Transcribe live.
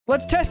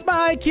Let's test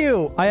my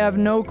IQ. I have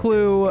no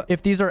clue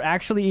if these are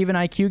actually even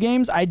IQ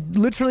games. I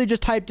literally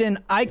just typed in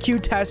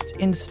IQ test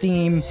in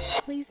Steam.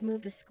 Please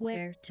move the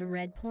square to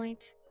red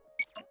point.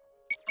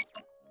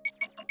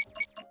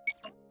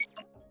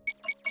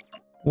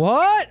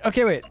 What?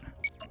 Okay, wait.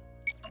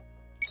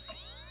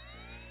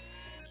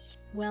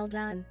 Well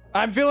done.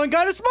 I'm feeling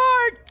kind of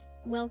smart.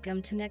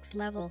 Welcome to next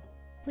level.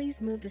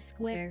 Please move the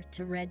square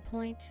to red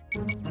point.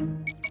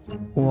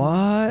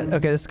 What?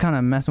 Okay, this is kind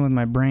of messing with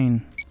my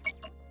brain.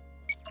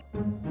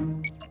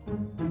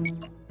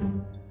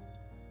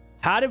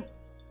 How did...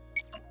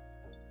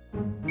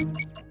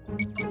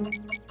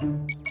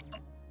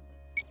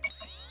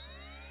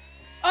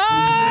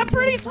 Ah,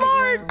 pretty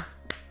smart!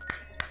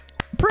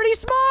 Pretty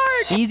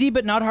smart! Easy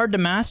but not hard to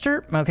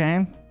master?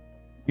 Okay.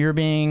 You're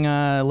being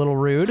a little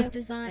rude. I've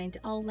designed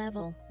all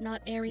level,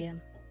 not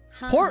area.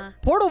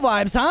 Portal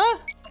vibes, huh?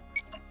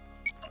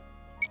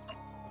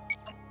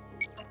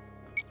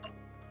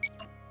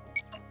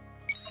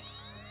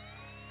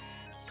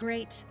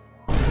 Great.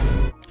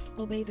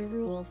 Obey the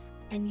rules,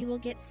 and you will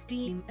get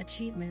Steam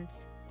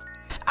achievements.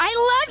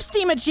 I love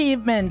Steam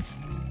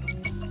achievements!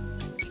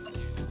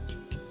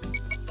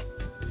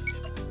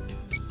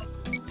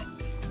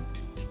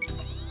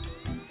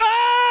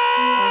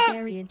 Ah! You are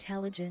very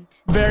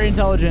intelligent. Very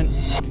intelligent.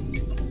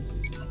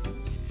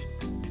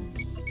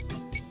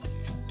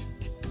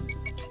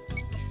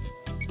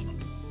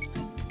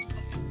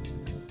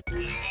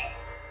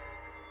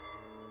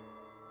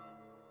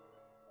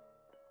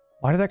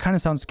 Why did that kind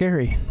of sound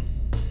scary?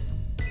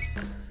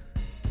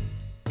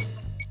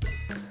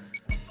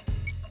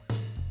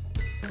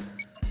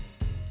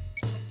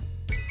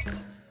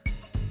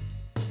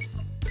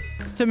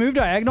 To move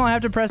diagonal, I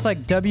have to press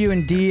like W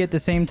and D at the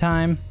same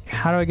time.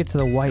 How do I get to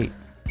the white?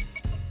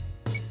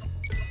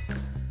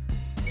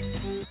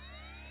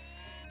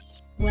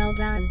 Well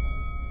done.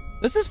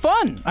 This is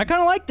fun. I kind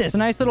of like this. A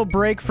nice little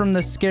break from the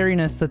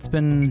scariness that's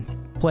been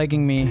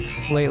plaguing me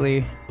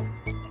lately.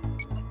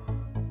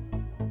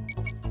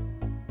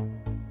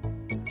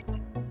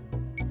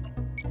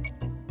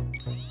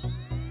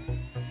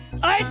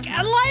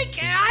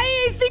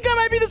 I think I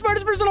might be the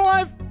smartest person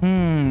alive.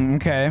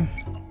 Okay. Error.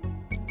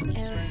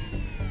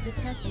 The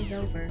test is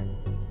over.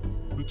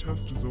 The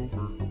test is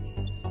over.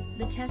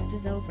 The test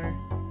is over.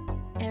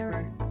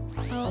 Error.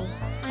 Oh,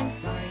 I'm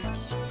sorry.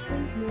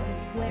 Please move the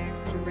square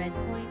to red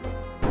point.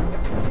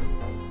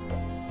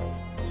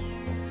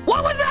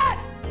 What was that?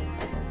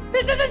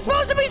 This isn't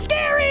supposed to be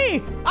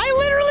scary! I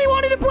literally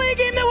wanted to play a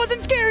game that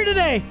wasn't scary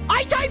today.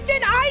 I typed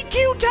in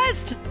IQ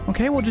test.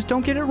 Okay, well just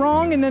don't get it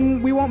wrong and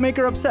then we won't make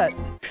her upset.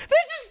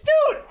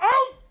 Dude,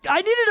 oh,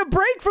 I needed a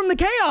break from the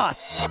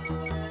chaos.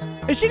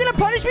 Is she gonna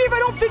punish me if I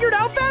don't figure it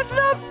out fast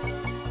enough?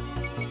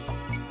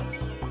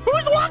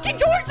 Who's walking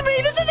towards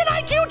me? This is an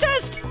IQ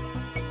test.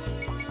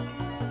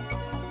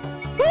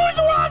 Who's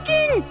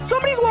walking?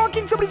 Somebody's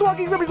walking, somebody's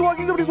walking, somebody's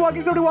walking, somebody's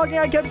walking, somebody's walking.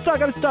 I kept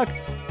stuck, I'm stuck.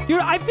 Dude,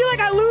 I feel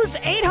like I lose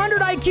 800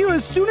 IQ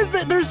as soon as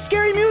there's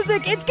scary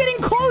music. It's getting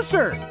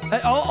closer.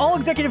 All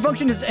executive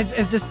function is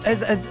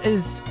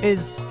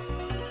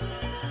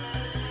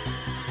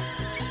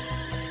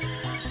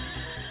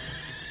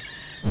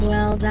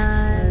Well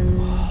done.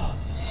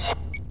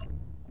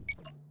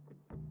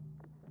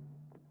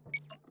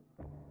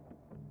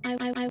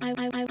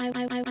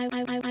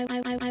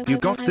 You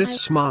got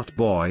this, smart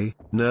boy.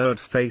 Nerd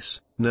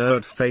face,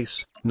 nerd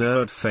face,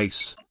 nerd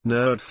face,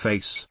 nerd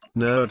face,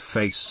 nerd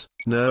face,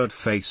 nerd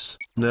face,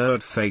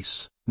 nerd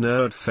face,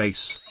 nerd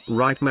face.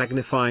 Right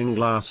magnifying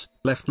glass,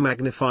 left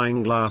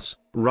magnifying glass,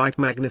 right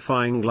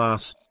magnifying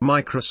glass,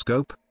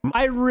 microscope.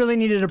 I really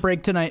needed a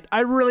break tonight. I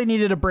really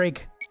needed a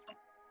break.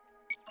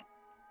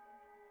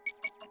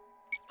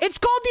 It's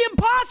called the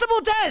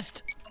impossible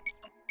test!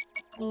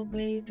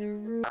 Obey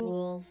the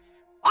rules.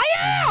 I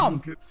am!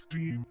 Get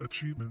Steam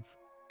achievements.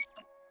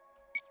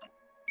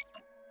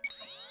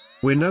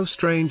 We're no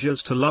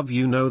strangers to love,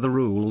 you know the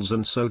rules,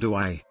 and so do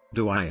I.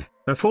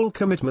 A full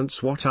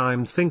commitment's what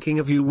I'm thinking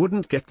of. You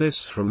wouldn't get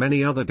this from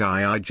any other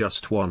guy. I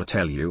just wanna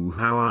tell you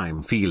how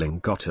I'm feeling.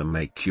 Gotta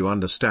make you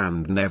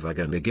understand, never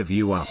gonna give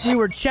you up. We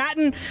were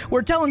chatting,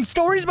 we're telling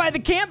stories by the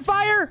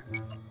campfire.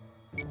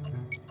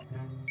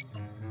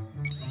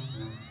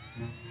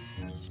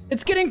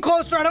 It's getting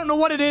closer. I don't know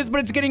what it is, but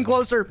it's getting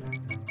closer.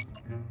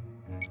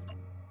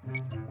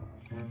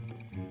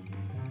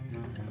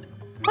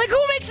 Like,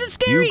 who makes it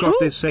scary? You got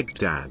this, egg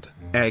dad.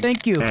 Egg.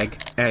 Thank you. Egg.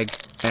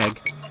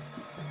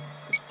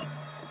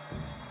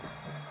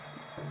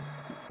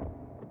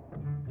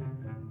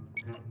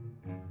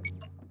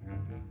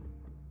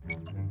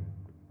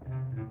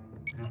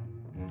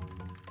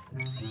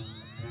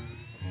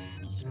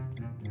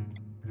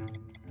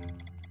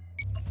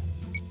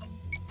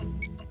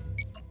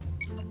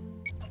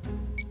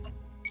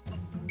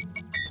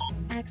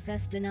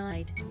 Access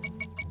denied.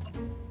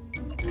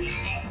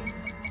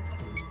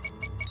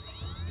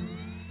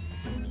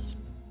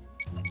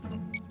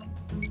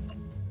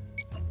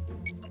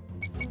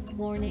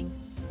 Warning.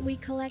 We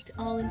collect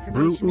all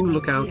information. Ooh,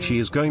 look out, you. she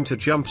is going to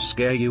jump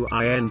scare you.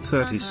 In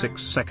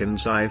 36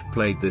 seconds I've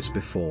played this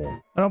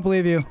before. I don't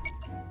believe you.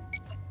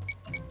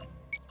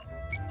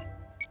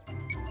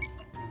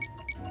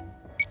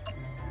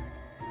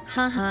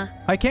 Haha.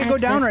 I can't go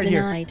down right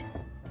here. Denied.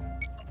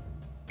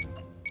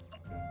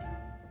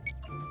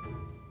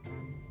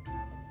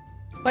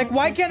 Like,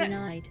 why Access can't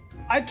denied.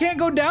 I can't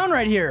go down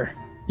right here.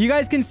 You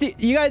guys can see,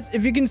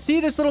 if you can see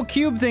this little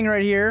cube thing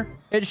right here,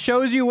 it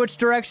shows you which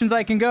directions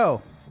I can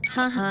go.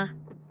 Haha.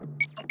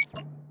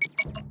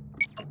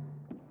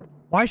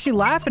 Why is she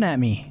laughing at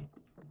me?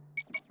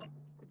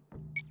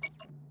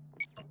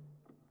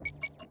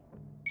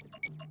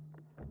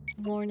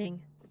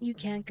 Warning. You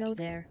can't go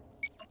there.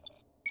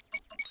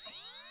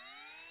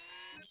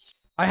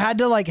 I had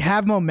to like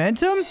have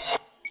momentum?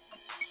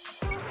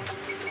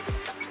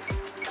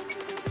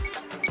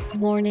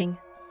 Warning.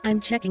 I'm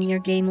checking your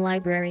game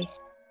library.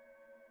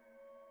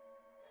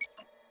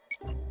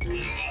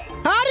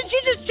 How did she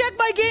just check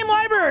my game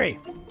library?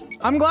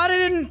 I'm glad I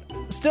didn't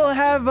still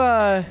have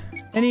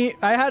any.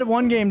 I had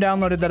one game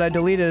downloaded that I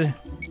deleted.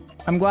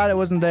 I'm glad it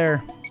wasn't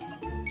there.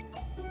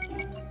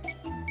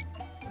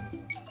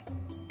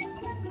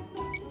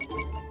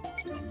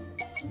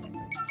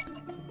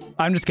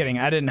 I'm just kidding.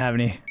 I didn't have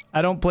any.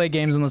 I don't play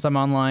games unless I'm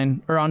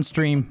online or on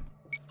stream.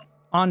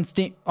 On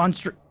Steam.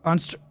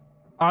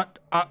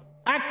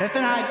 Access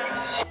denied.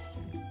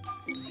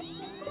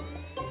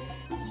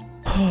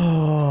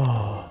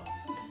 Oh.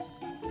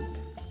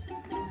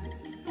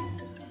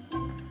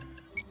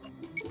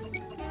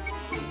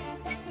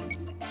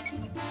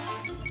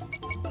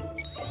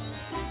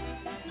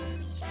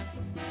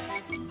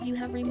 You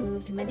have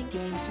removed many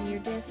games from your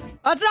disk.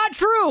 That's not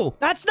true.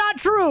 That's not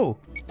true.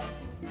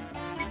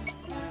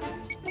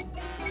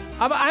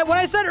 What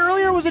I said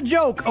earlier was a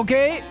joke,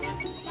 okay?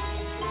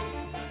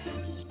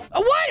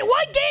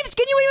 What games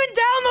can you even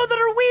download that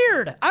are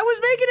weird? I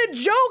was making a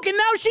joke and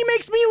now she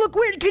makes me look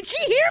weird. Can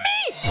she hear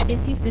me?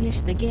 If you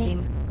finish the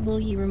game, will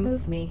you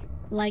remove me,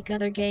 like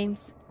other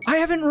games? I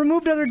haven't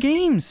removed other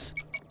games.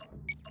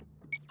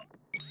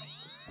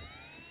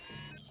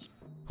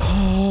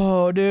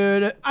 Oh,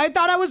 dude. I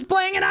thought I was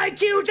playing an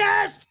IQ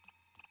test.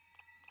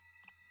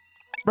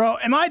 Bro,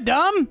 am I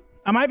dumb?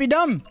 I might be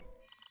dumb.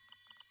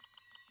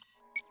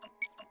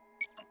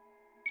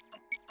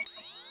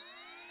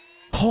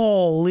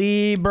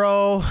 Holy,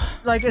 bro.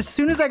 Like, as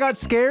soon as I got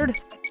scared...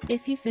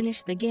 If you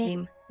finish the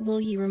game, will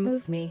you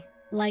remove me,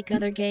 like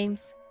other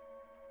games?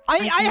 I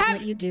can't have...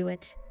 let you do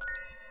it.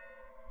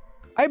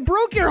 I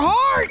broke your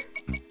heart!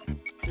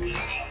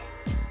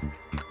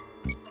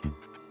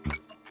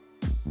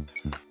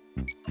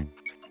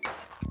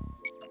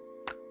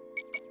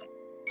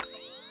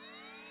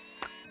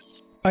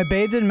 I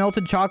bathed in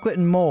melted chocolate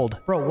and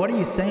mold. Bro, what are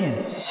you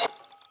saying?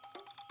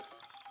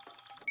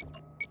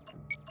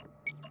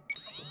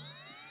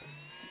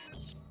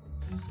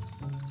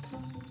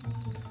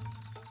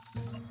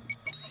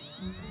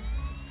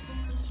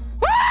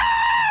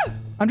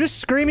 I'm just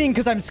screaming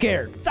because I'm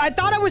scared. I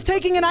thought I was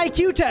taking an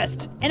IQ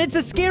test, and it's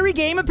a scary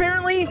game,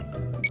 apparently.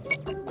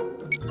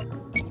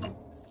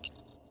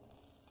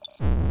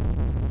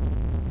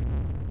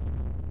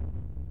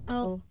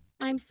 Oh,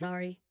 I'm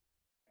sorry.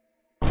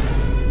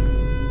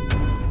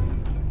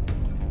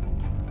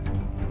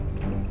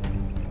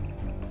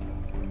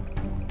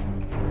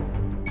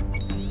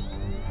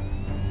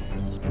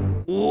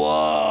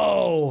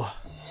 Whoa.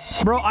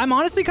 Bro, I'm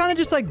honestly kind of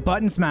just like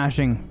button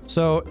smashing.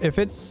 So if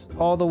it's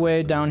all the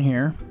way down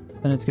here,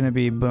 then it's going to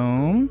be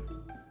boom,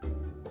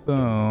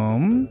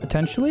 boom.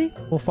 Potentially,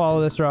 we'll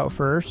follow this route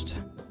first.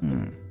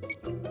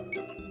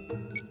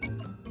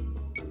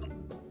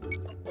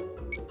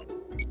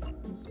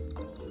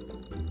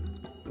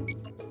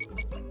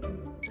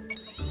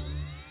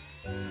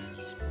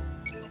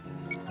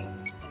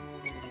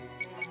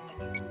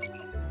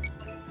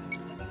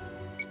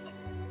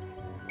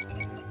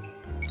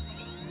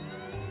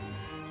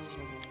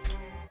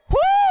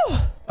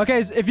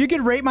 Okay, so if you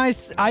could rate my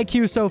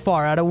IQ so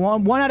far out of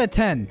 1 out of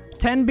 10.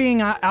 10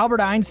 being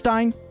Albert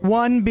Einstein.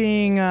 1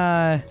 being,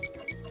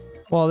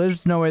 well,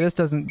 there's no way this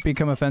doesn't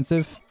become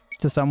offensive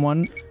to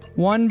someone.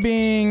 1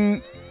 being,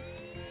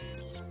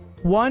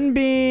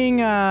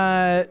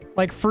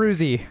 like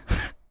Fruzy.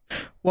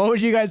 What would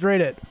you guys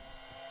rate it?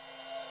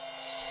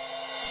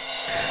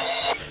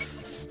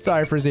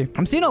 Sorry, Fruzy.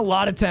 I'm seeing a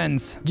lot of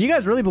 10s. Do you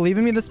guys really believe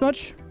in me this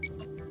much?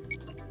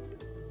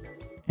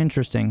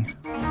 Interesting.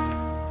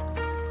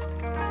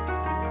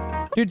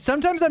 Dude,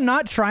 sometimes I'm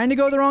not trying to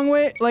go the wrong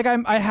way. Like,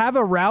 I have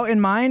a route in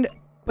mind,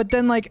 but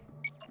then, like,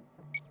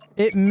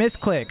 it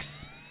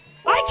misclicks.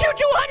 IQ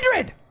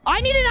 200! I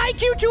need an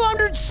IQ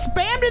 200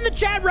 spammed in the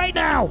chat right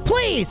now,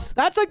 please!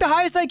 That's, like, the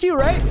highest IQ,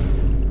 right?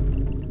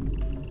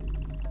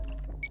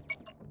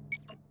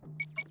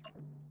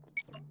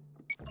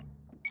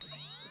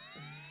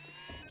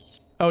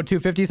 Oh,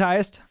 250's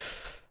highest?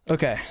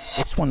 Okay.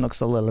 This one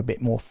looks a little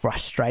bit more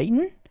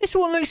frustrating. This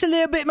one looks a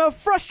little bit more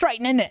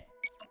frustrating, isn't it?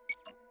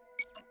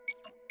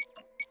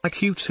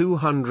 IQ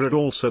 200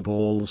 also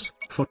balls,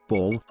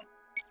 football.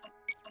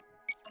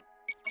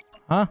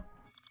 Huh?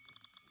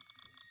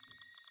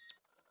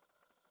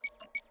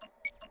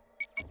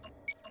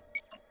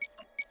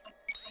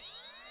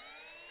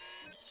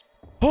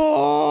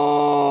 Oh!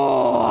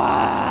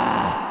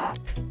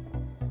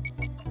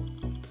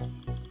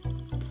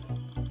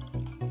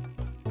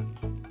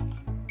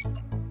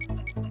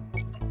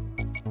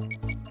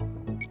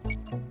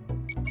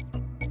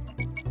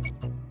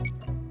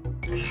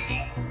 I'm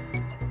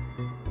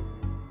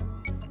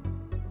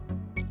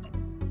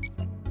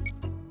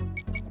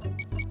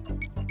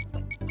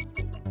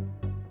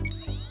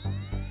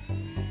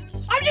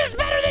just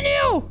better than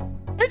you!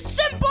 It's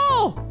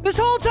simple! This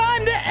whole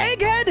time, the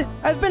egghead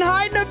has been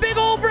hiding a big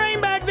old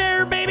brain back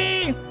there,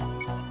 baby!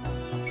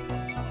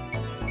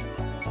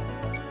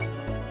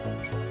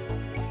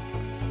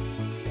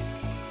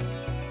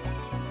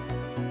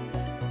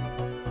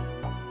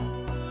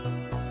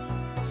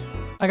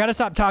 I gotta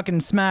stop talking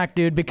smack,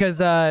 dude, because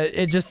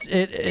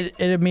it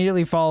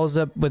immediately follows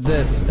up with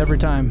this every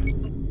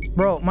time.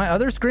 Bro, my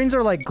other screens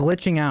are like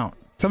glitching out.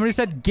 Somebody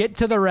said get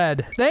to the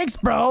red. Thanks,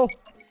 bro.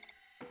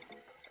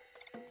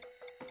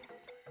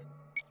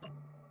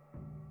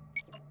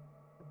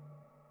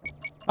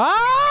 Ah!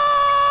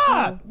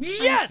 Oh,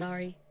 Yes! I'm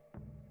sorry.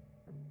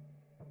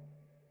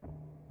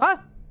 Huh?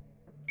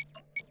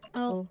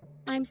 Oh,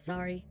 I'm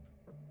sorry.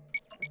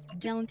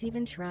 Don't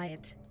even try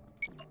it.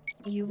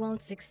 You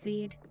won't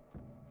succeed.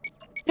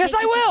 Yes, Take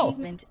I this will!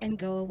 achievement and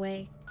go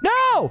away.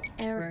 No!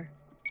 Error.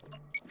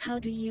 How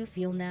do you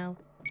feel now?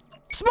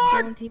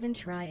 Smart! Don't even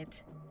try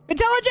it.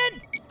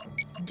 Intelligent!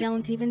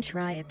 Don't even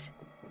try it.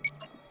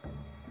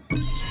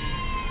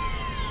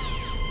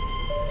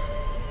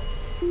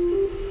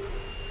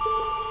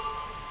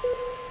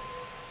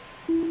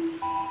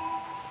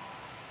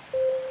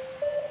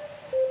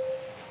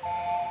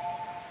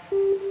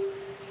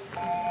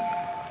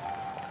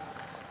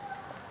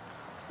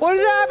 What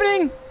is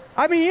happening?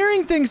 I'm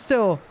hearing things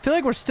still. I feel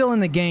like we're still in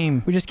the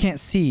game. We just can't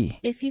see.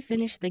 If you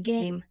finish the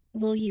game,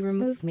 will you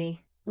remove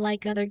me,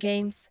 like other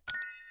games?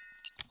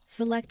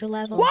 Select a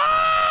level.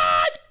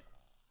 What?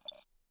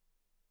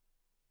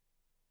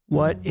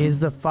 What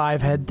is the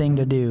 5-head thing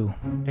to do?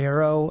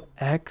 Arrow,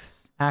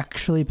 X,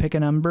 actually pick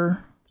a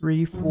number.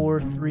 3,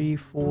 4, 3,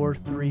 4,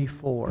 3,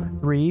 4.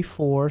 3,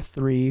 4,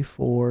 3,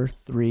 4,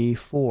 3,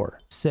 4.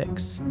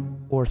 6.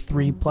 Or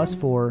 3 plus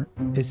 4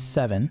 is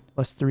 7.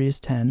 Plus 3 is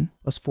 10.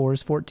 Plus 4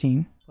 is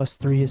 14. Plus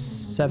 3 is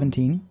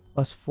 17.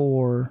 Plus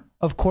 4...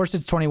 Of course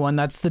it's 21.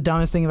 That's the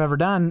dumbest thing I've ever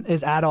done,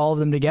 is add all of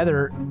them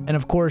together. And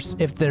of course,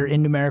 if they're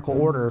in numerical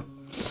order...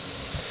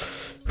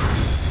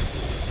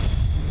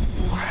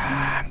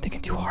 I'm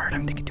thinking too hard,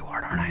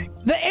 aren't I?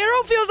 The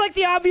arrow feels like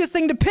the obvious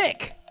thing to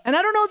pick. And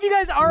I don't know if you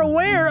guys are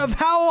aware of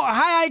how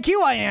high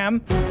IQ I am.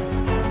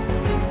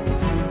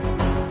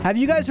 Have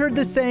you guys heard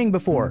this saying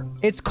before?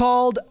 It's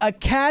called a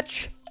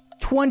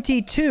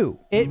catch-22.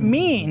 It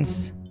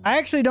means... I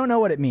actually don't know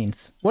what it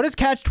means. What does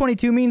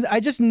catch-22 mean?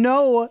 I just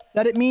know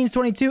that it means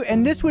 22,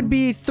 and this would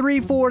be 3,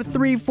 4,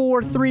 3,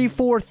 4, 3,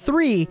 4,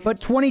 3, but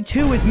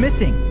 22 is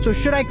missing. So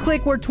should I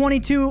click where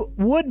 22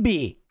 would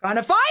be? Kind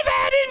of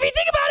 5-head if you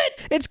think about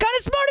it. It's kind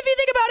of smart if you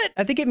think about it.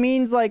 I think it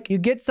means like you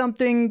get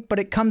something, but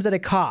it comes at a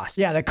cost.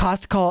 Yeah, the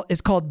cost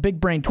is called big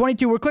brain.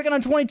 22, we're clicking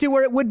on 22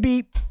 where it would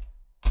be.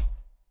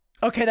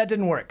 Okay, that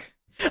didn't work.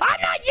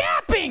 I'm not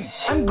yapping.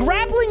 I'm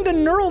grappling the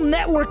neural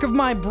network of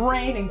my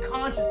brain and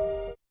consciousness.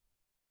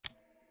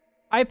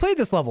 I played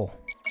this level.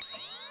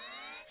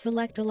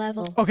 Select a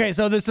level. Okay,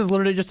 so this is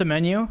literally just a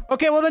menu.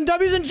 Okay, well then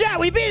W's in chat.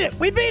 We beat it.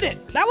 We beat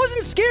it. That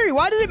wasn't scary.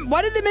 Why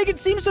did they make it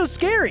seem so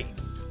scary?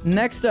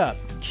 Next up,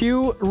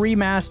 Q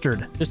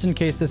remastered. Just in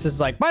case this is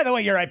like, by the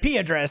way, your IP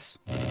address.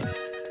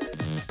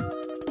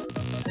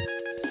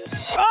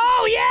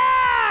 Oh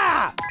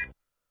yeah!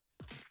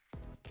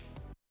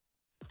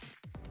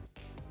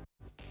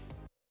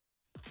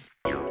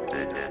 You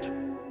did it.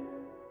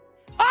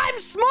 I'm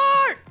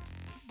smart!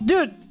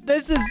 Dude,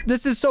 this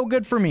is so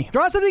good for me.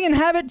 Draw something and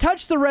have it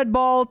touch the red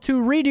ball. To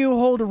redo,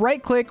 hold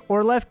right click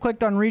or left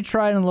click on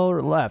retry and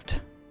lower left.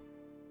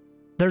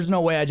 There's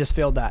no way I just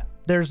failed that.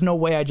 There's no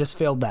way I just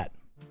failed that.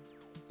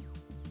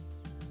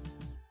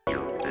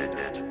 You did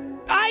it.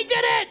 I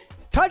did it!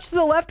 Touch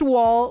the left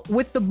wall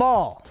with the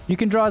ball. You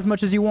can draw as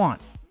much as you want.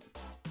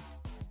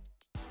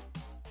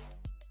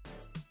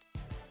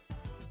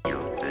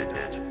 You did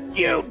it.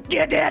 You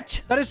did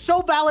it! That is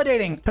so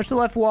validating. Touch the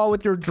left wall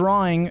with your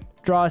drawing.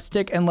 Draw a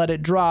stick and let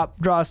it drop.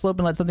 Draw a slope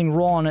and let something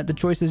roll on it. The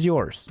choice is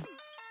yours.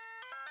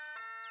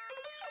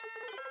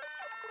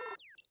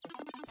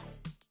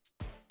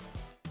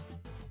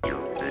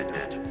 You did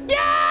it.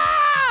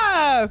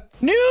 Yeah!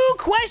 New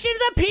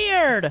questions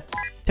appeared.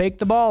 Take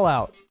the ball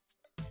out.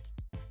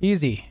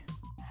 Easy.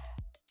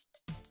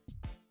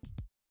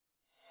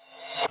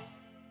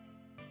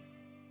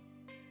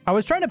 I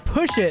was trying to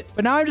push it,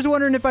 but now I'm just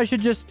wondering if I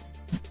should just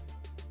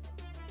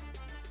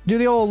do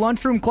the old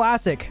lunchroom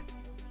classic.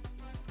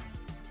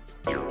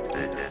 You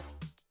did it.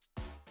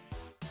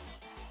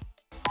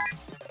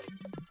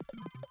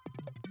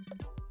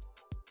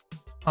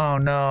 Oh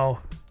no.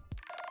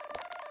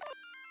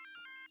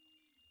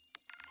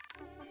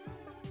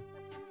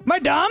 Am I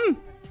dumb?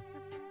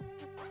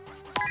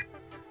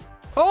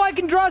 Oh, I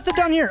can draw stuff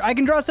down here. I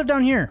can draw stuff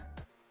down here.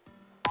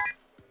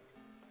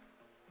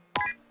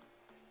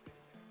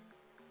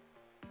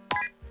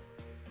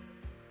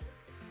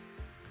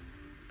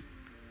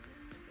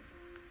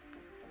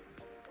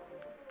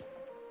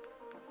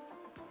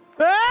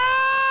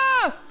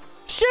 Ah!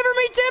 Shiver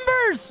me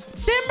timbers!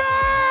 Timber!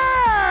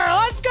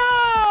 Let's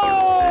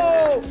go!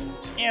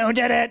 You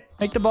did it.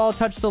 Make the ball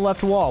touch the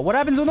left wall. What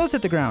happens when those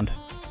hit the ground?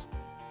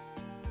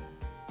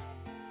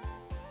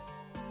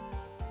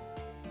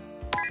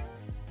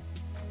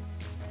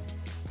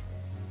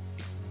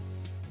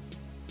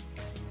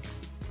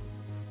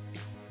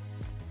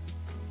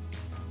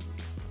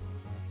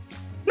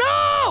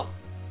 No!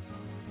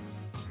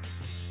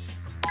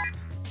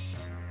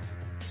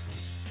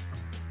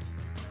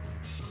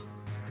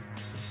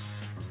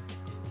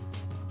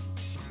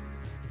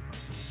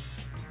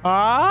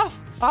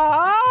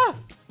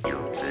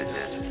 You did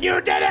it.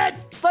 You did it!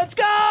 Let's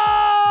go!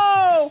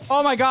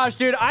 Oh my gosh,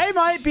 dude. I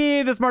might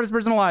be the smartest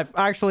person alive.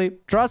 Actually,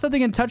 draw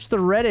something and touch the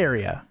red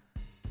area.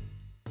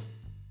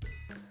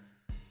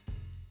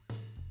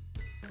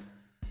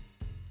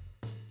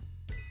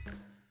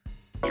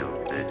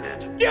 You did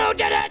it. You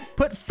did it!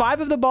 Put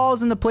 5 of the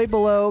balls in the plate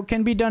below.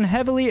 Can be done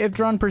heavily if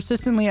drawn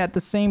persistently at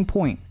the same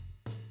point.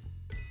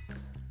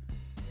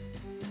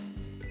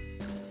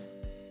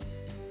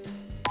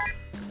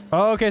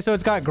 Oh, okay, so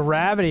it's got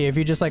gravity if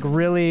you just like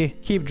really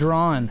keep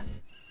drawing.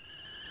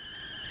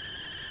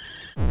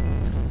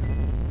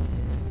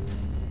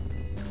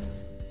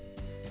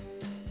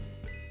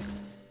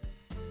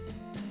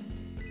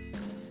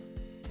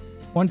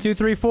 One, two,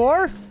 three,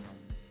 four.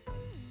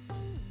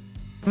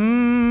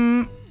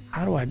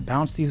 How do I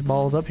bounce these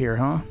balls up here,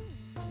 huh?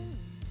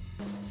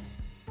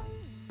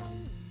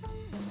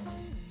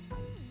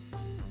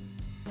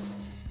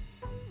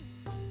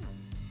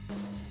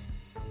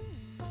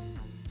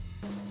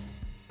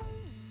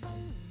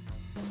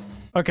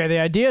 Okay, the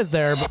idea is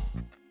there, but...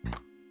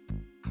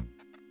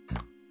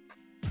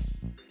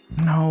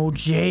 No,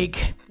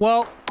 Jake.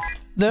 Well,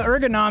 the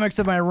ergonomics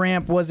of my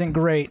ramp wasn't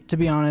great, to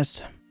be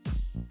honest.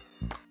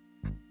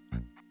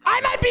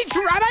 I might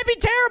be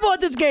terrible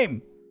at this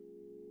game.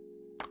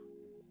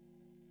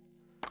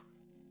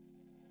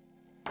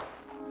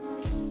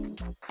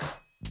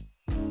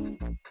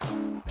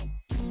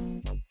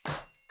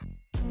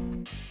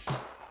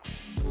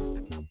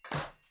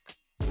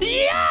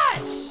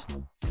 Yes!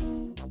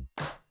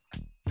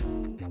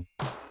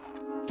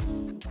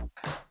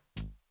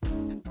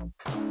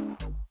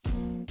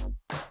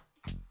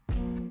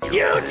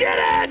 You did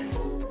it!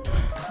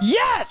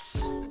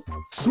 Yes!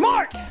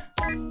 Smart!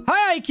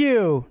 High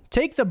IQ!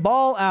 Take the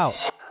ball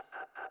out.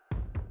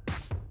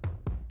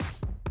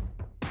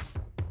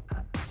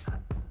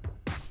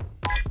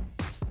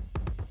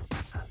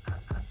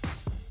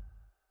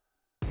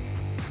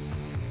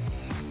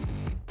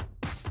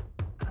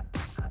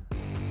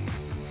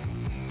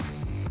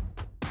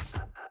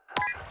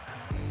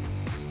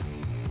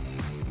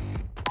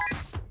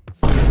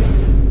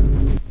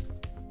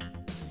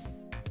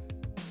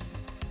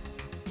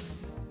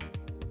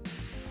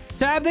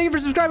 Tab, thank you for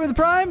subscribing to the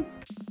Prime.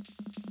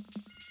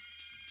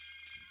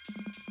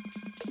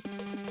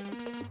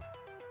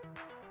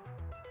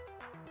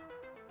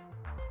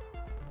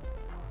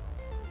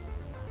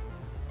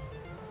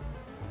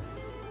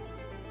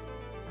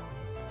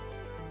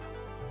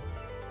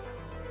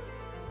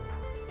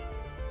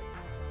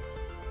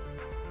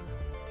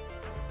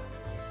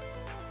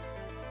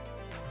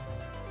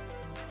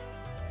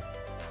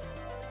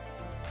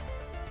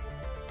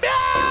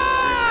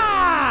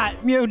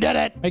 You did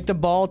it! Make the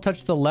ball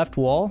touch the left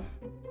wall.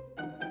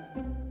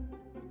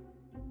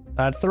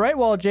 That's the right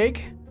wall,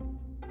 Jake.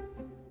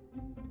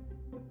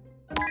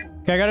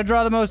 Okay, I gotta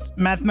draw the most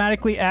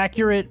mathematically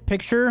accurate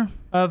picture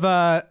of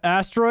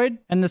asteroid,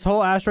 and this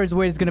whole asteroid's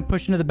weight is gonna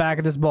push into the back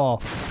of this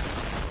ball.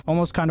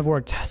 Almost kind of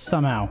worked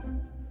somehow.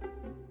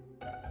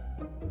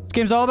 This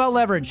game's all about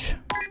leverage.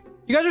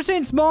 You guys are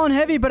saying small and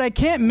heavy, but I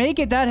can't make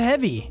it that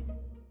heavy.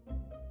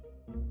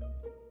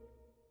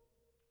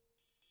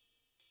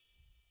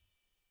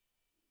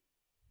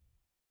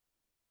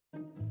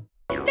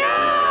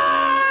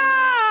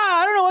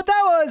 I don't know what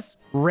that was.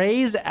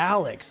 Raise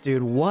Alex,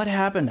 dude. What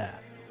happened to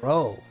that?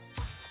 Bro.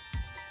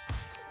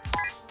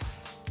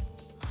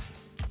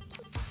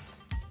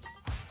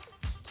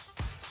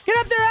 Get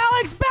up there,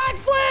 Alex!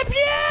 Backflip!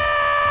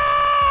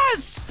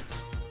 Yes!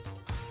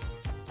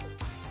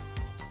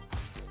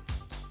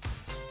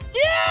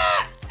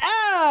 Yeah!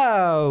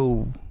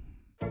 Oh!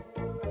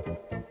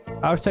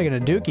 I was taking a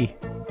dookie.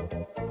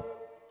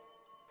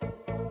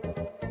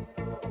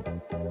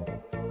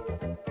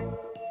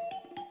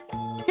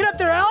 Get up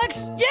there,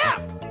 Alex!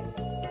 Yeah!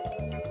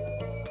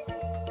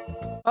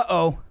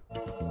 Uh-oh.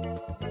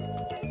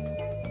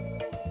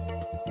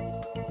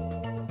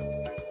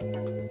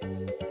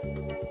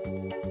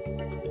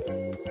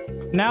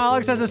 Now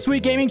Alex has a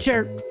sweet gaming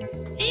chair.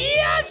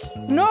 Yes!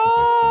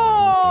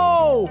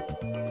 No!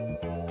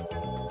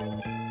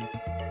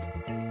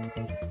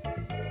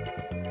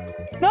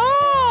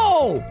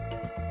 No!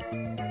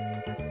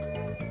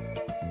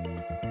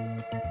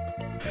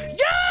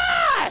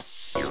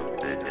 Yes! You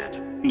did it.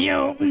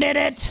 You did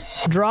it!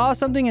 Draw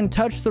something and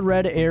touch the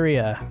red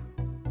area.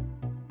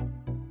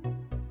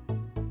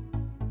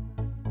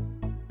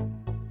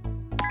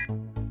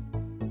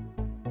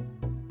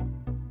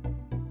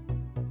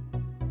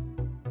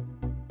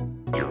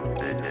 You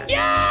did it.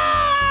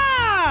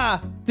 Yeah!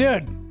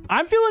 Dude,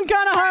 I'm feeling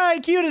kind of high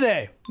IQ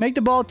today. Make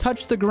the ball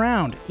touch the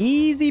ground.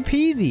 Easy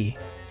peasy.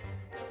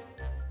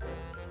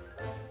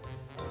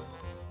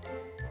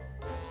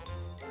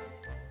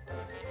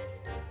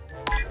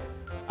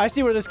 I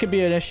see where this could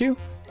be an issue.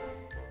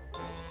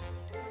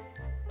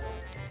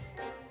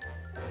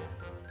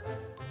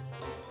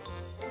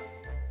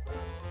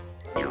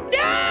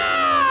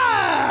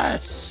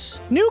 Yes!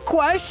 New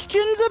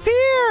questions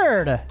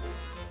appeared.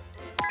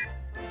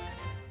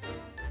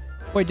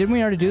 Wait, didn't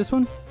we already do this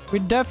one? We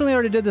definitely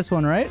already did this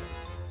one, right?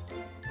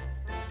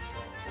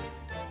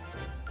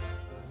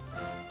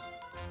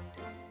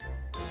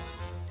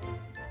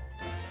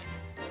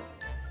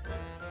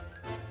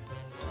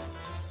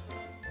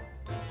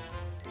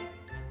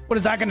 What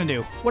is that gonna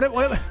do?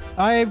 What?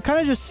 I'm kind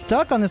of just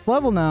stuck on this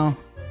level now.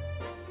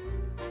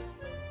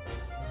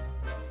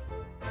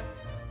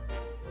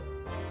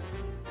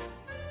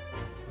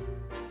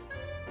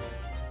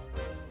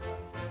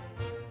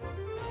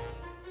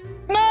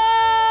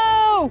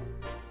 No!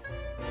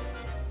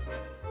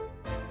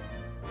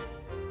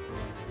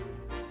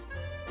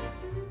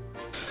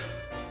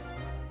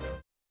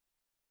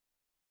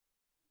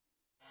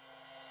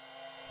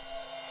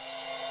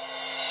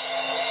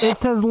 It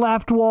says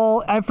left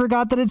wall. I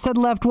forgot that it said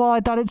left wall.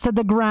 I thought it said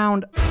the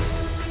ground.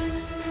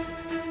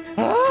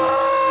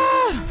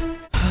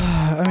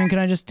 I mean, can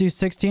I just do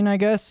 16, I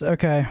guess?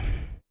 Okay.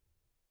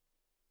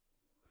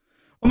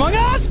 Among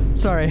Us!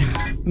 Sorry.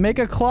 Make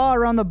a claw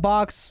around the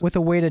box with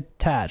a weight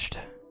attached.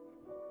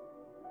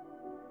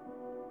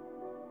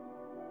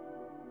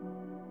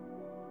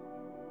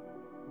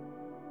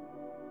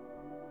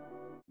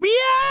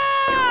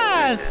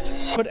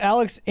 Yes! Put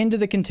Alex into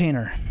the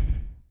container.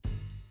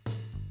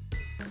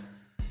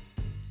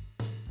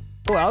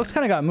 Oh, Alex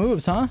kind of got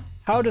moves, huh?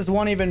 How does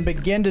one even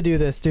begin to do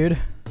this, dude?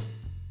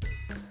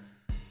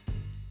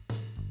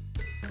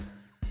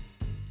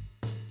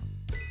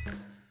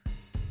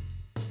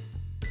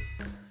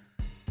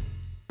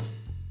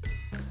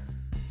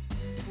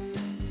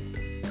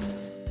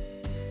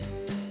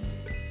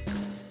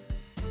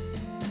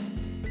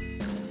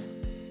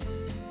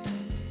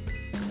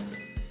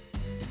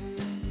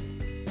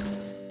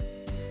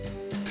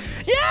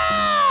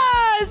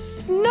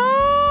 Yes!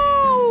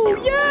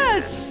 No!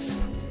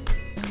 Yes!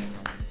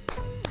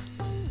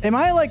 Am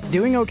I, like,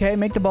 doing okay?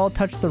 Make the ball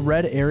touch the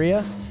red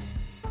area.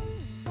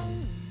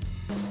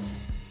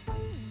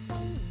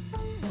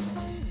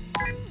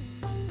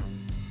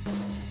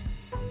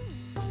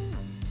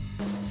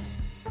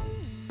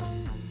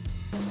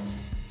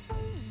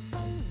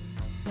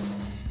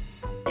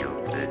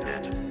 You did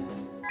it.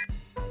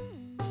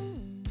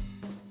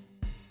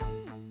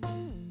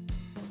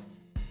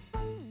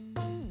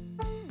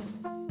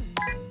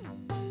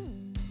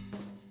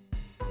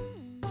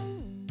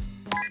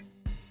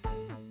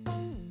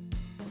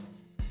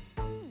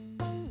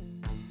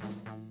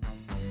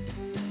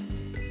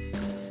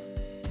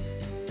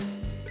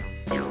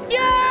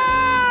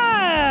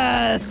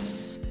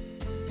 Yes!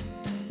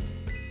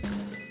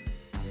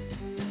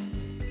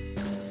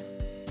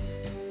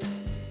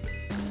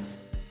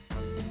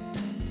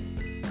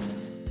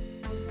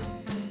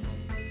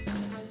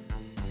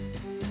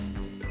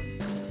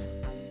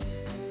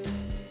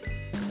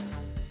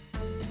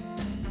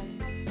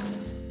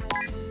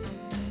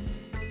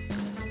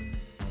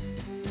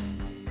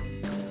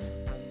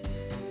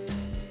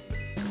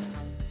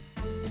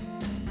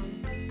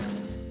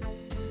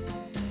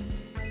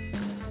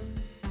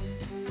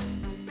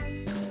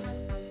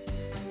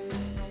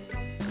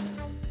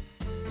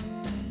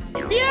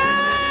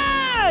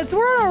 Yes! We're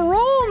on a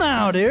roll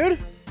now, dude.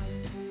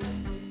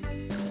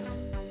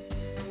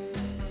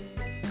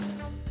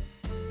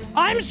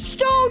 I'm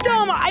so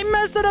dumb. I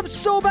messed it up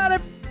so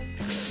bad.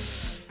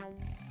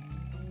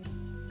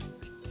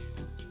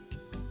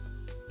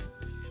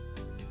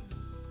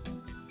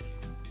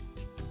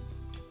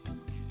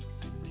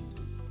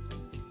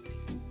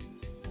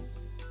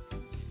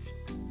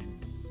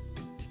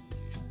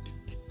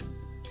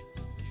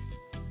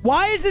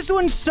 Why is this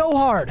one so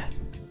hard?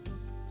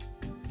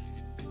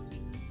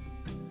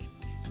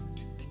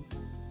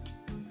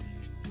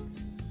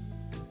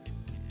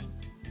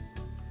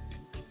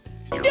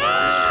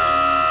 Yes!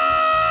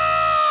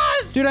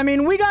 Dude, I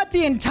mean, we got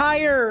the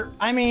entire...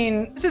 I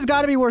mean, this has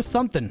got to be worth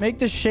something. Make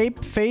the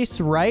shape face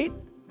right.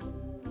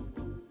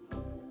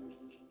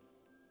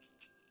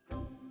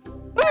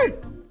 Hey!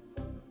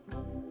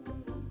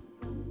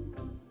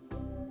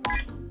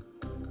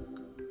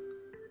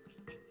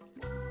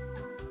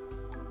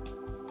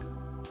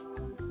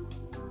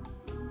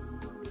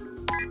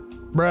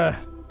 Bruh,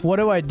 what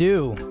do I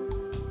do?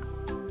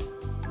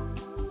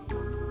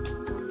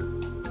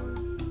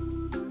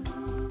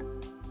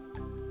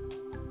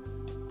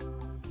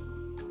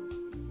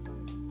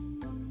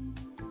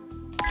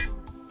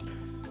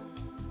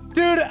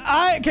 Dude,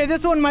 okay,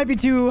 this one might be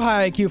too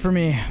high IQ for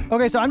me.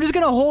 Okay, so I'm just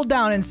gonna hold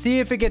down and see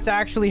if it gets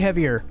actually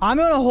heavier. I'm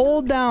gonna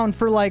hold down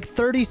for like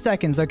 30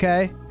 seconds,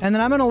 okay? And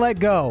then I'm gonna let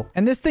go.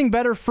 And this thing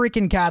better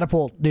freaking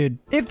catapult, dude.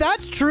 If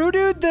that's true,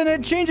 dude, then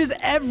it changes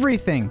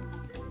everything.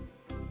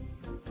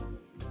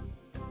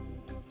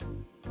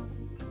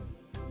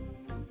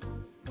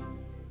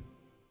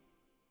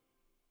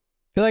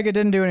 Feel like it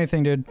didn't do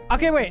anything, dude.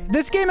 Okay, wait.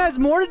 This game has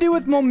more to do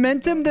with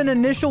momentum than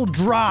initial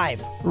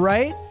drive,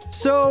 right?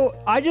 So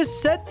I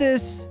just set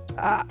this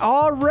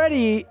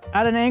already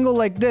at an angle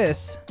like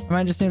this. I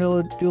might just need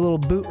to do a little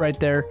boot right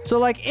there. So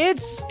like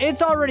it's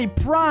already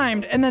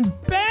primed and then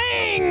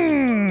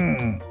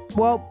bang!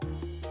 Well,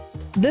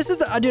 this is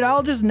the, dude,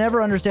 I'll just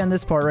never understand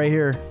this part right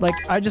here. Like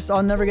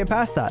I'll never get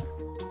past that.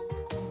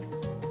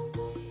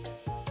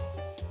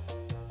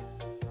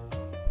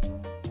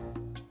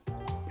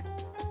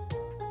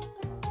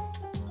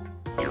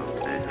 You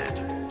did it.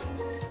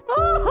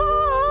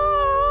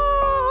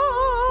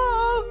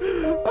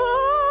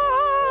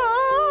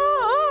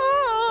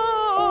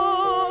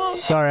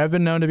 Sorry, I've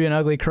been known to be an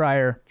ugly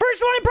crier.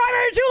 First one in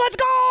primary 2, let's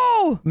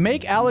go!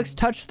 Make Alex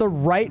touch the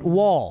right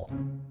wall.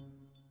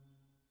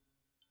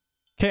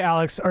 Okay,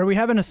 Alex, are we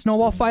having a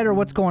snowball fight or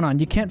what's going on?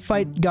 You can't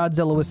fight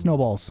Godzilla with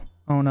snowballs.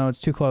 Oh no, it's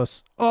too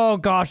close. Oh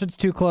gosh, it's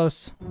too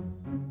close.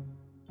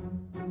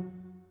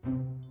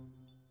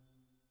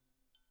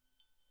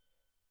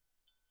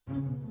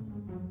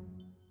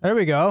 There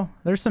we go.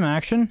 There's some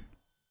action.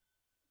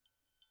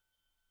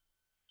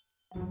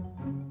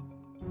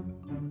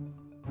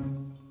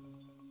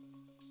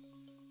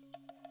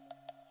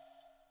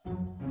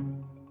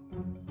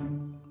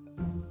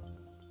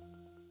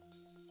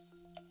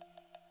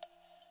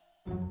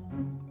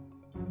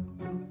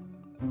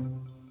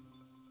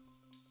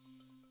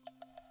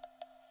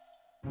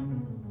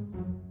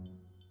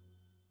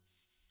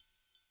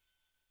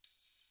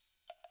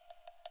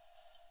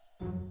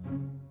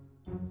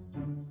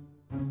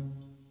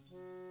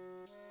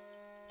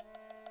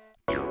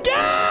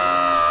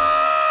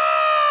 Yes!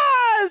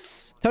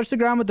 Touch the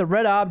ground with the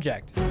red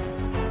object.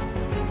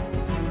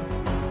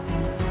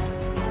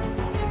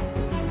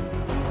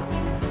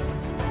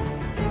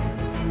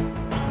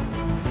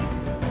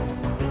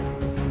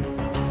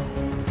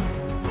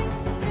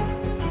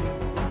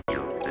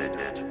 You did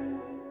it.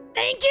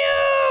 Thank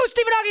you,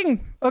 Stephen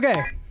Hawking!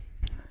 Okay.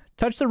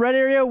 Touch the red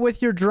area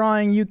with your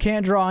drawing you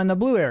can't draw in the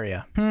blue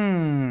area.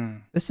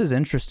 This is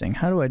interesting.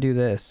 How do I do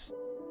this?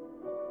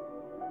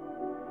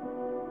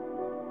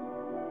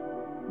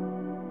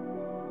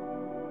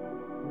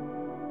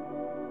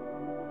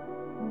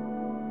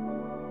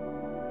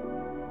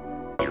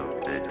 You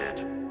did it.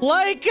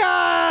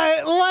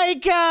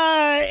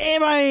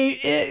 Am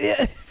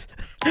I...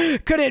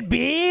 could it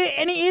be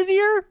any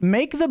easier?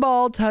 Make the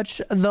ball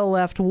touch the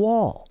left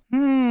wall.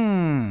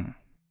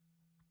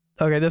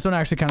 Okay, this one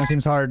actually kind of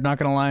seems hard, not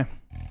gonna lie.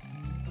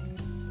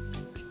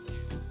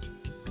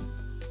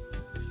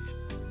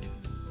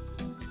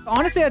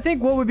 Honestly, I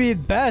think what would be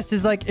best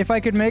is like if I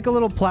could make a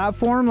little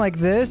platform like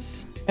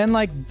this, and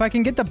like if I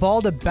can get the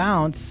ball to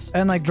bounce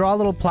and like draw a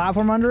little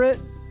platform under it,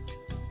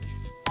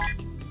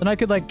 then I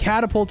could like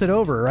catapult it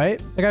over,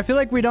 right? Like I feel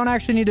like we don't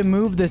actually need to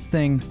move this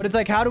thing, but it's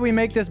like, how do we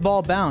make this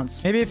ball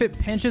bounce? Maybe if it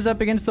pinches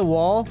up against the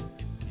wall.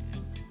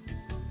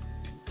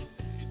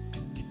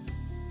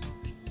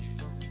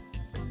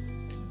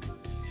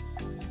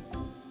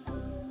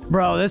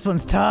 Bro, this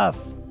one's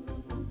tough.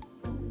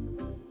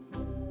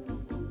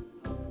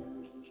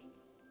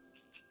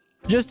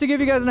 Just to give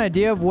you guys an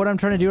idea of what I'm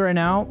trying to do right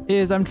now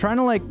is I'm trying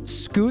to like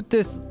scoot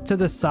this to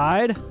the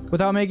side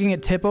without making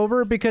it tip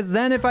over, because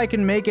then if I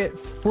can make it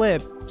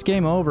flip, it's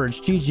game over. It's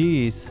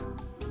GG's.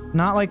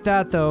 Not like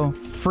that though.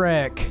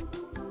 Frick.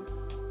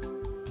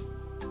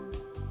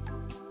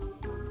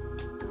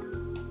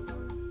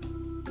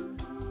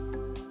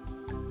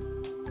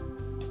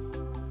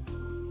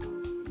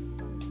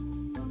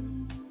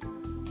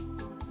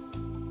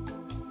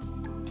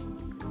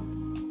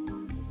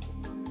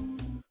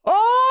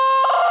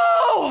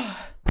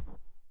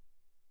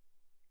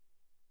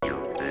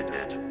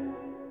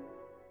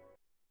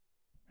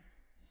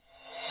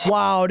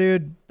 Wow,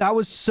 dude. That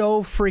was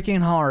so freaking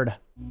hard.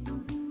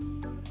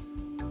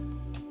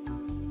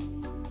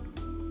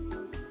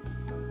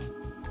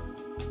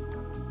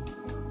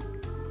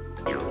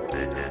 You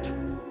did it.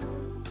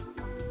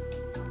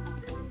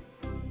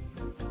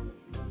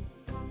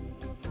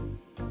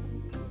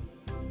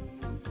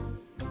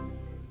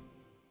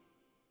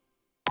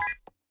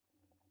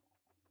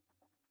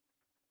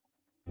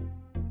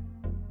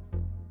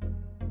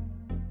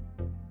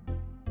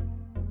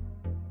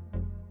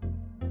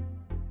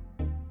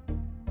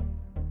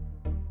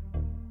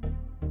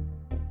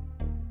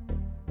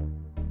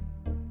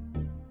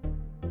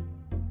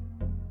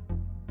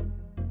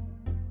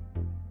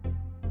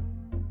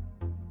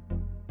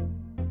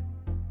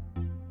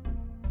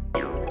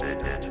 You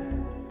did it.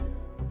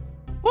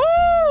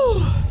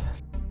 Woo!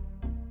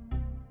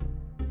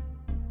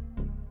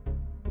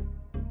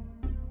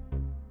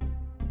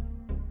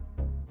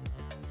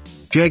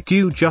 Jake,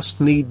 you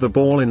just need the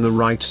ball in the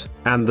right,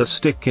 and the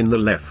stick in the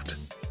left.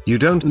 You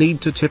don't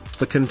need to tip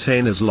the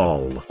containers,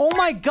 lol. Oh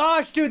my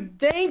gosh, dude.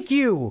 Thank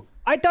you.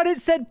 I thought it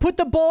said put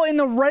the ball in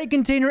the right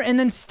container and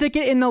then stick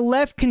it in the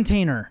left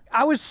container.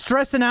 I was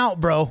stressing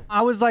out, bro.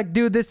 I was like,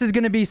 dude, this is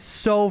gonna be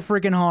so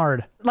freaking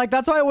hard. Like,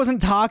 that's why I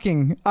wasn't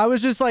talking. I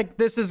was just like,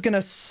 this is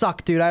gonna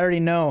suck, dude. I already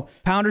know.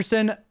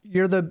 Pounderson,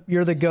 you're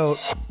the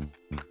GOAT.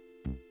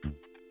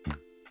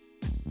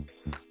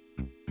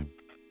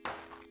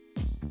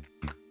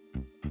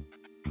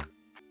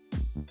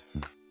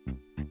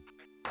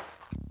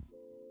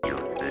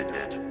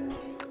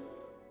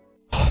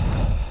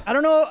 I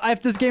don't know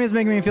if this game is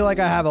making me feel like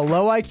I have a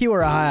low IQ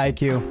or a high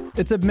IQ.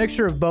 It's a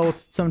mixture of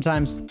both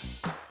sometimes.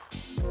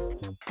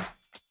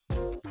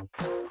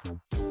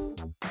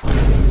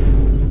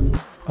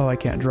 Oh, I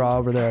can't draw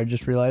over there. I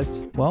just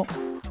realized. Well.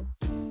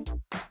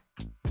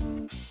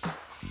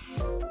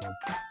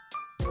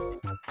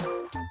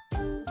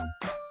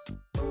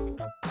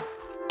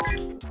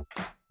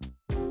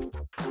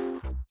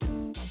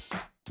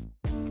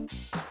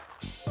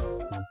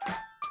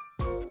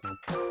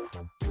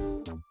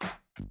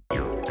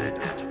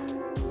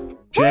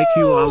 Jake,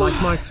 you are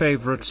like my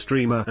favorite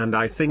streamer, and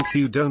I think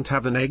you don't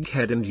have an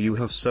egghead and you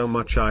have so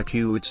much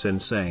IQ, it's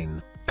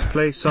insane.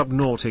 Play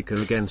Subnautica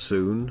again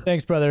soon.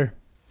 Thanks, brother.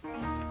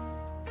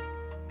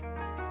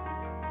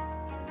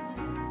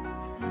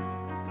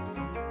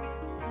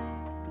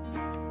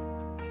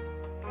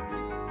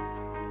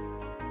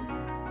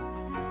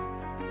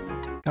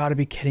 Gotta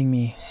be kidding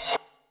me.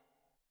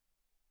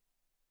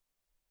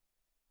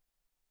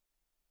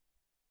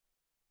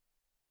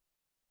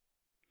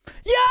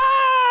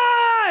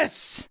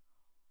 Yes!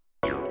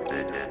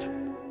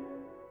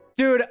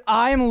 Dude,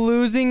 I'm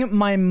losing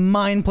my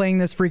mind playing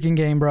this freaking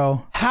game,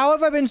 bro. How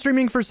have I been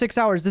streaming for 6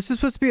 hours? This is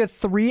supposed to be a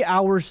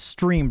 3-hour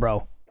stream,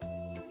 bro.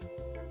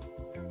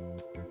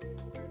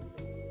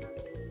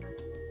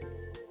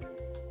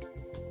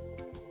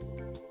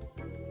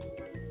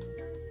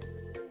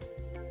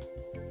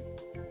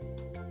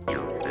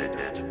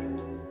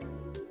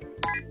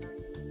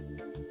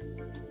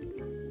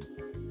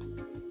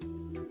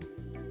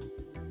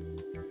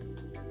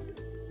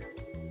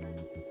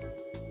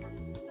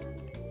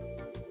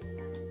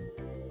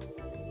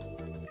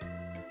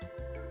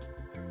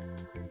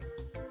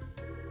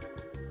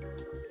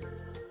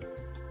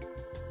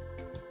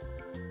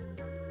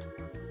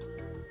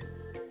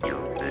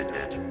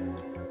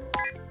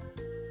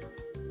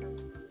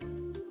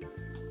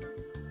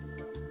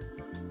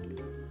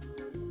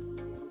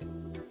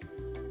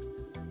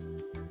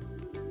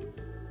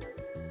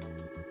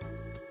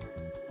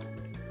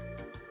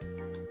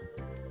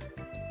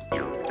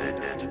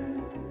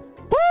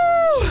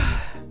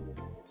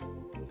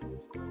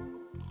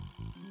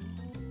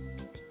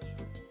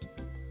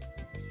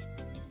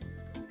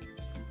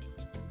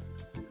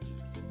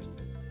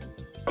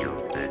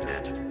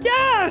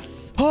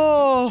 Yes!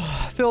 Oh,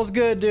 feels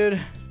good, dude.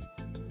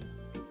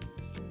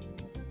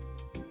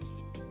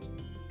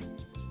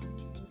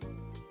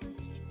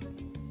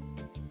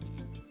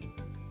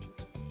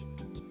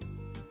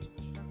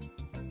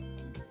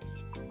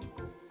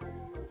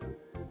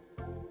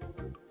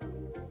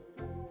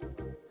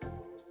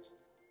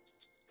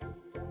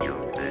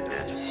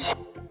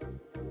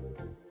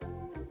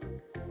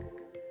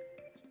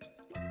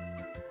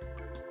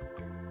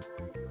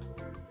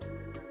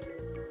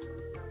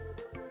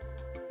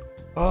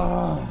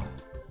 Oh.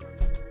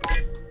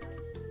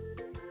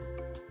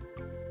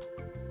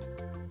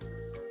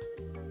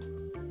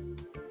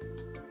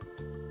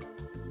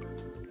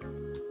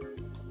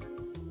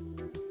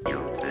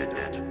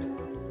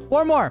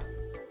 One more.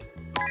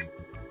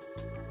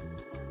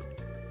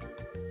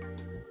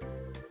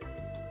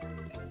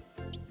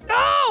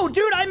 No,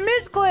 dude, I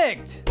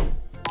misclicked.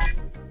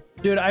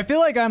 Dude, I feel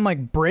like I'm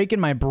like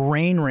breaking my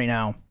brain right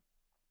now.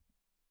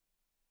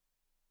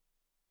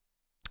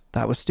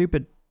 That was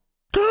stupid.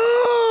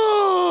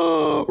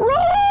 Roll!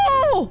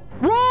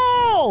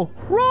 Roll!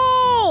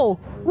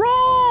 Roll!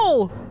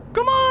 Roll!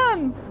 Come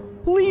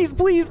on! Please,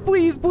 please,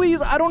 please,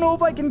 please. I don't know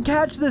if I can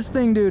catch this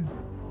thing, dude.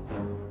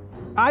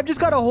 I've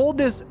just got to hold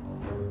this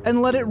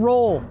and let it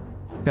roll.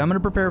 Okay, I'm going to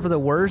prepare for the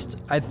worst.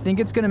 I think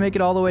it's going to make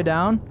it all the way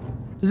down.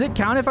 Does it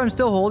count if I'm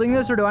still holding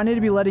this, or do I need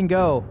to be letting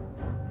go?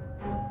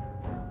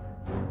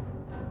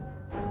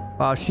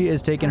 Wow, she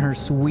is taking her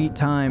sweet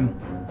time.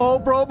 Oh,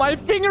 bro, my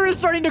finger is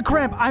starting to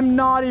cramp. I'm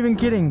not even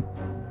kidding.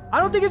 I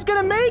don't think it's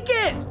gonna make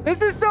it.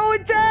 This is so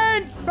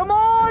intense. Come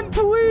on,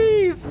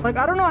 please. Like,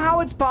 I don't know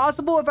how it's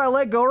possible if I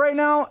let go right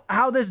now,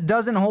 how this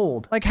doesn't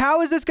hold. Like,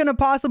 how is this gonna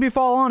possibly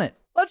fall on it?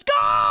 Let's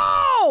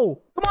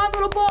go! Come on,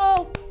 little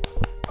ball.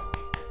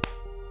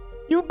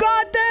 You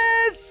got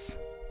this.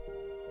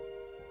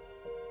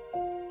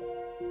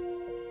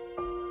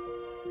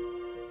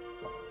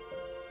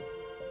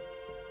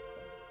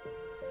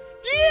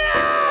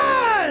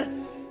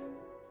 Yes!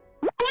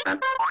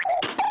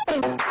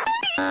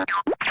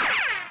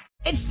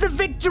 It's the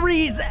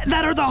victories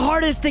that are the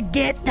hardest to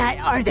get that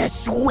are the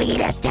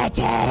sweetest to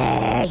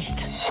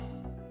taste.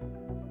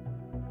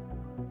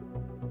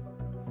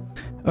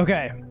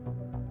 Okay.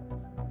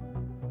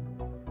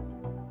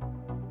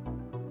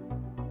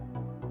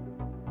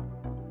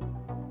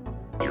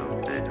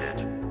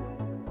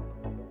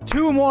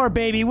 Two more,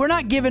 baby. We're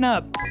not giving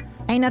up.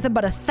 Ain't nothing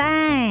but a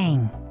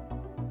thing.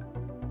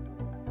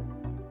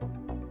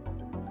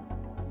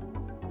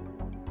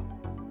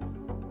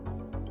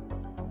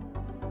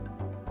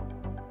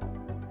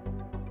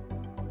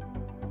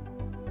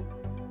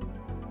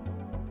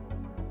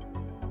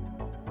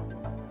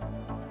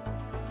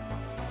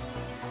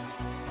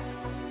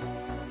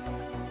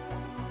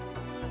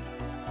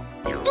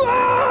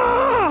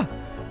 Ah!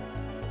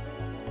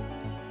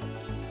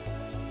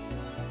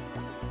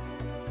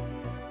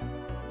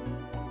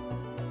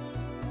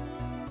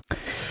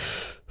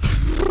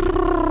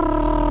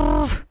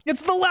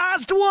 It's the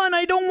last one.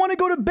 I don't want to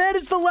go to bed.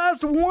 It's the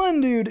last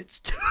one, dude. It's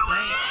 2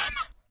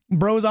 a.m.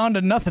 Bro's on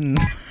to nothing.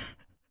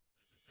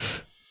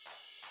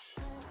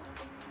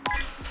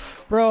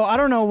 Bro, I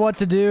don't know what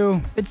to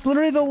do. It's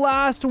literally the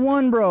last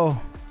one,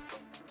 bro.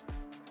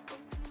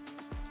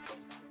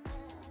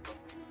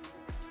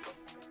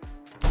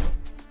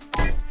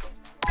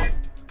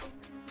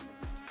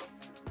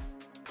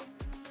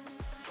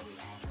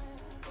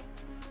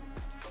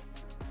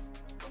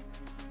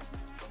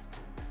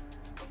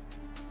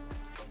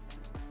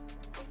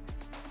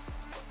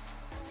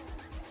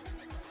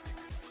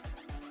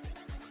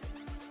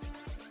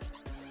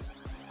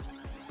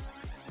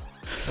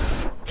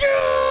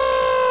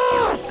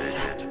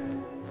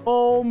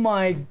 Oh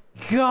my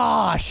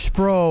gosh,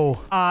 bro.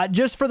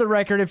 Just for the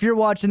record, if you're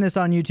watching this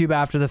on YouTube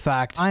after the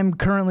fact, I'm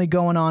currently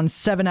going on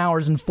 7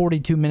 hours and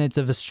 42 minutes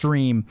of a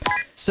stream.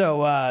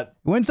 So,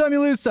 win some,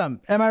 you lose some.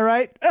 Am I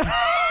right?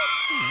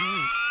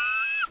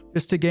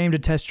 Just a game to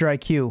test your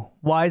IQ.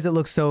 Why does it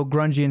look so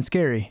grungy and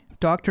scary?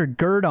 Dr.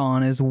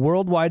 Gurdon is a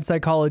worldwide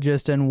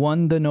psychologist and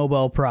won the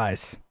Nobel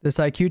Prize. This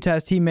IQ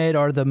test he made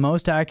are the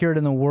most accurate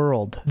in the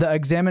world. The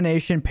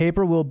examination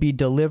paper will be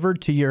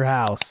delivered to your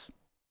house.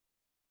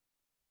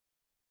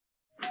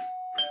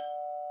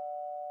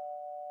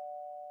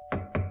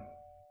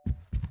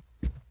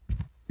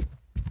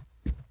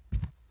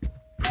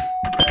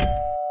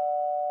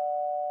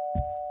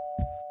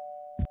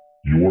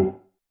 Your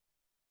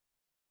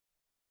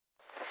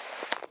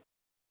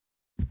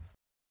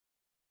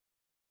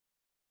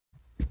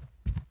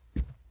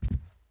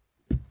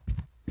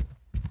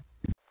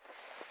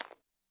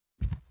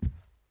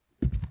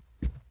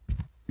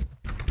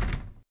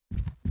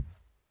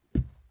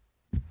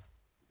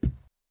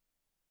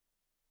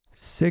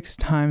 6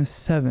 times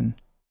 7.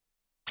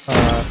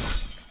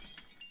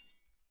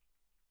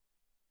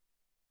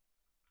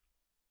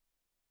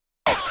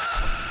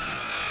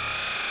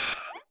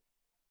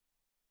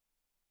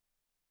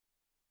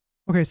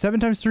 Okay, 7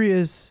 times 3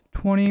 is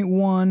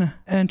 21.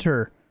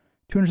 Enter.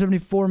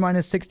 274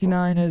 minus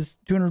 69 is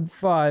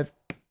 205.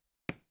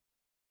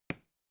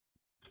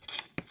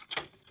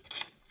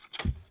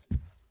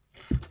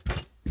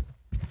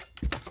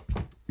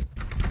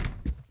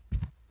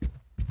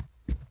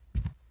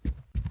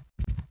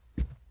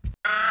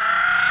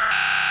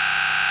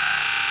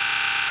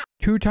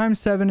 Two times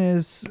 7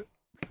 is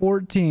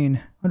 14.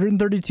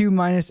 132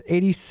 minus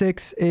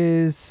 86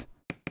 is...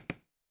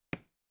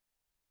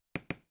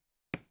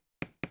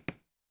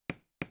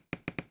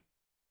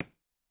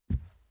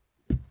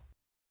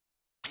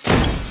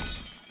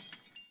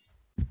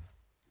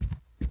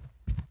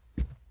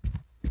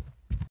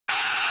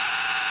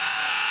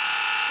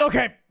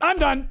 Okay, I'm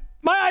done.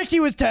 My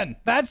IQ is 10.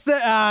 That's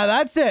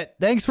it.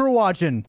 Thanks for watching.